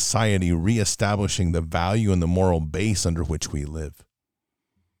collective society reestablishing the value and the moral base under which we live.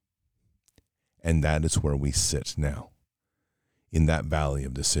 And that is where we sit now, in that valley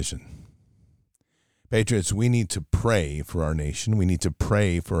of decision. Patriots, we need to pray for our nation. We need to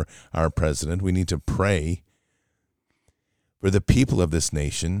pray for our president. We need to pray for the people of this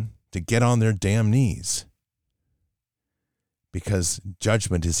nation to get on their damn knees, because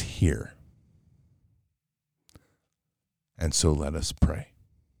judgment is here. And so let us pray.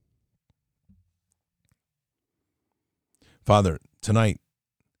 Father, tonight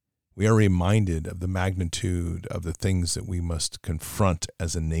we are reminded of the magnitude of the things that we must confront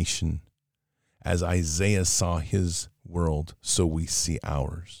as a nation. As Isaiah saw his world, so we see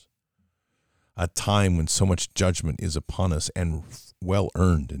ours. A time when so much judgment is upon us, and well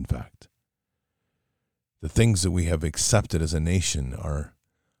earned, in fact. The things that we have accepted as a nation are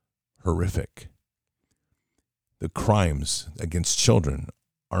horrific. The crimes against children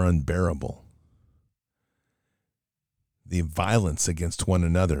are unbearable. the violence against one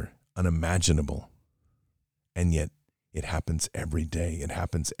another, unimaginable. And yet it happens every day. It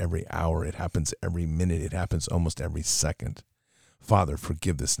happens every hour. It happens every minute. It happens almost every second. Father,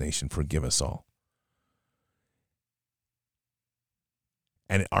 forgive this nation. Forgive us all.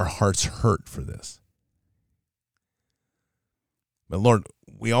 And our hearts hurt for this. But Lord,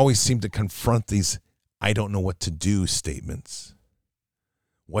 we always seem to confront these I don't know what to do statements.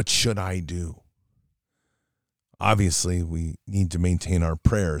 What should I do? Obviously, we need to maintain our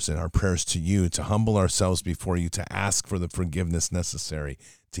prayers and our prayers to you, to humble ourselves before you, to ask for the forgiveness necessary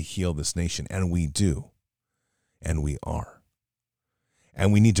to heal this nation. And we do. And we are.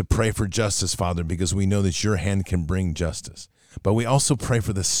 And we need to pray for justice, Father, because we know that your hand can bring justice. But we also pray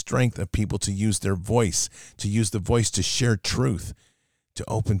for the strength of people to use their voice, to use the voice to share truth, to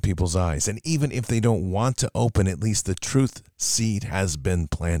open people's eyes. And even if they don't want to open, at least the truth seed has been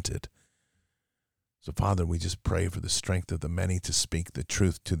planted. So, Father, we just pray for the strength of the many to speak the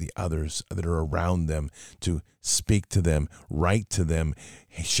truth to the others that are around them, to speak to them, write to them,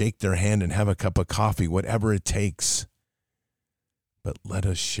 shake their hand and have a cup of coffee, whatever it takes. But let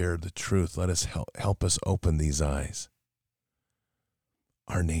us share the truth. Let us help us open these eyes.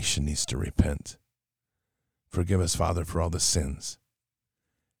 Our nation needs to repent. Forgive us, Father, for all the sins.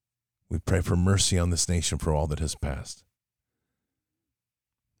 We pray for mercy on this nation for all that has passed.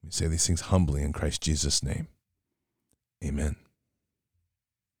 We say these things humbly in Christ Jesus' name. Amen.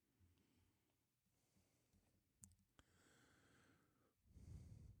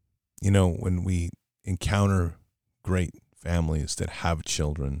 You know, when we encounter great families that have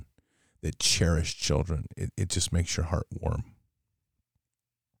children, that cherish children, it just makes your heart warm.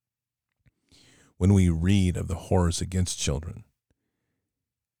 When we read of the horrors against children,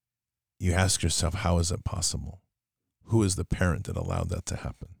 you ask yourself, how is it possible? Who is the parent that allowed that to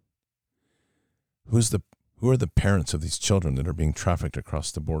happen? Who are the parents of these children that are being trafficked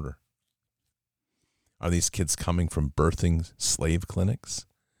across the border? Are these kids coming from birthing slave clinics?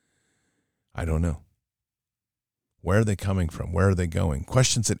 I don't know. Where are they coming from? Where are they going?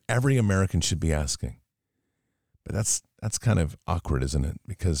 Questions that every American should be asking. But that's kind of awkward, isn't it?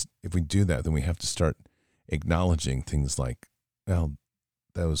 Because if we do that, then we have to start acknowledging things like, well,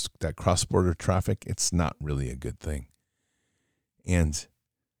 that cross-border traffic, it's not really a good thing. And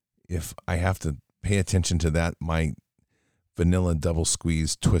if I have to pay attention to that, my vanilla double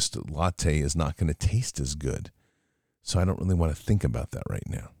squeeze twisted latte is not going to taste as good. So I don't really want to think about that right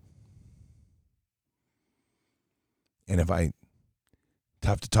now. And if I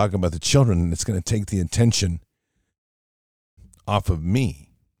have to talk about the children, it's going to take the attention off of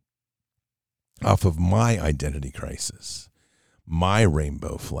me, off of my identity crisis, my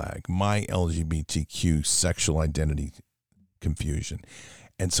rainbow flag, my LGBTQ sexual identity confusion.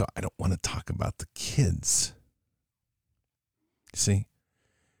 And so I don't want to talk about the kids. See,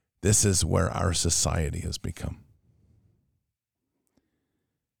 this is where our society has become.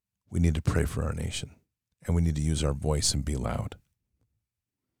 We need to pray for our nation, and we need to use our voice and be loud.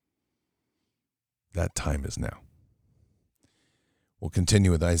 That time is now. We'll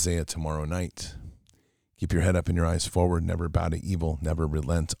continue with Isaiah tomorrow night. Keep your head up and your eyes forward. Never bow to evil. Never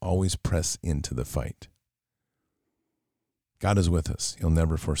relent. Always press into the fight. God is with us. He'll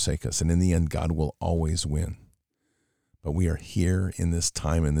never forsake us. And in the end, God will always win. But we are here in this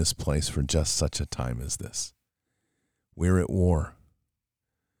time, in this place, for just such a time as this. We're at war.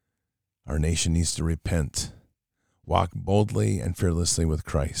 Our nation needs to repent. Walk boldly and fearlessly with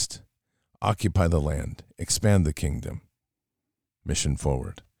Christ. Occupy the land. Expand the kingdom. Mission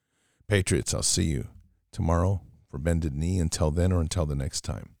forward. Patriots, I'll see you tomorrow for Bended Knee. Until then, or until the next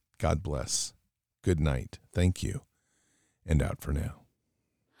time, God bless. Good night. Thank you. And out for now.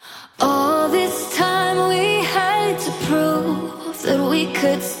 All this time we had to prove that we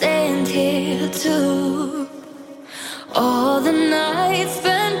could stand here too. All the nights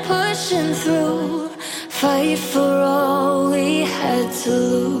spent pushing through, fight for all we had to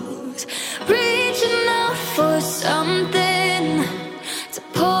lose. Reaching out for something to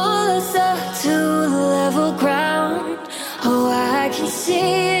pull us up to level ground. Oh, I can see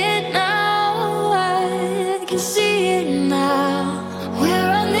it now, I can see it now. We're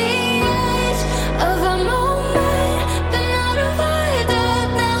on the edge of a moment, been out of our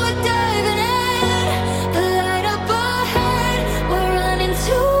depth, now we're diving in. The light up ahead, we're running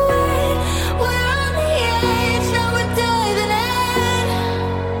to it. We're on the edge, now we're diving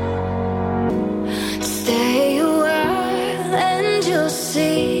in. Stay a while and you'll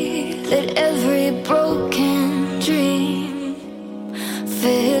see that every broken dream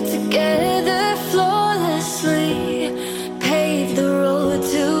fits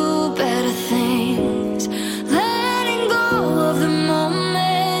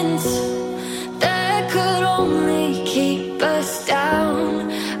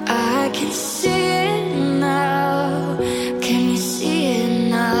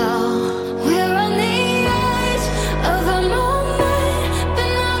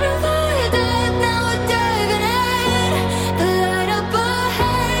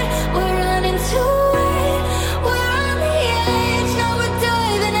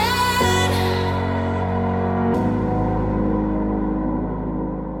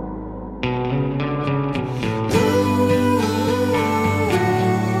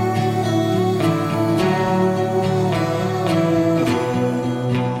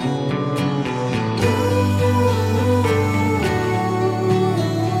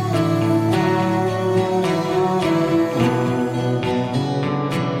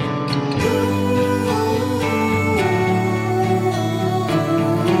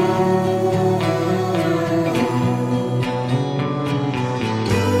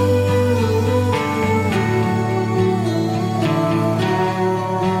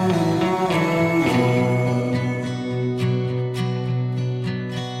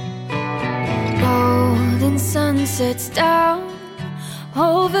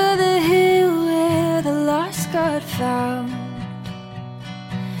over the hill where the lost got found,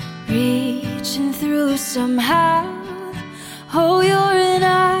 reaching through somehow. Oh, you're an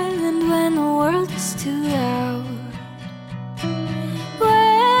island when the world is too loud.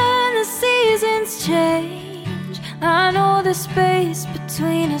 When the seasons change, I know the space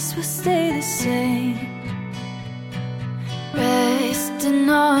between us will stay the same. Resting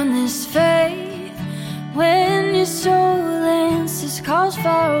on this faith, when your soul answers calls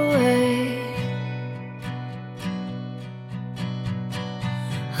far away.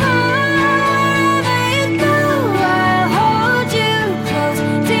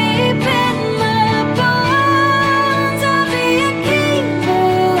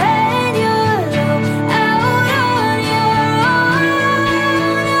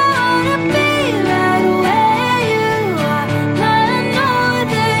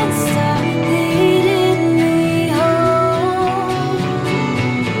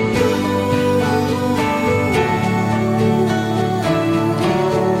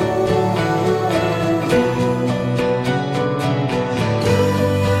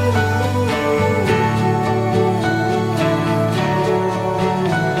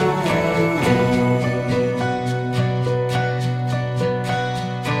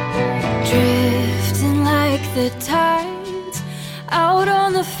 Drifting like the tides out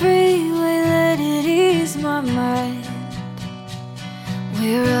on the freeway, let it ease my mind.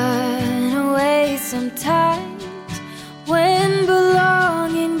 We run away sometimes when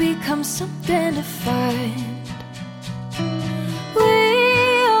belonging becomes something to find. We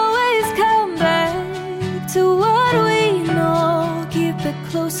always come back to what we know. Keep it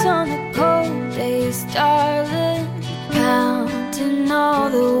close on the cold days, darling. Counting all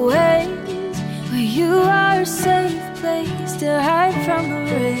the ways where you are a safe place to hide from the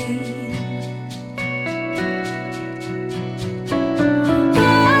rain.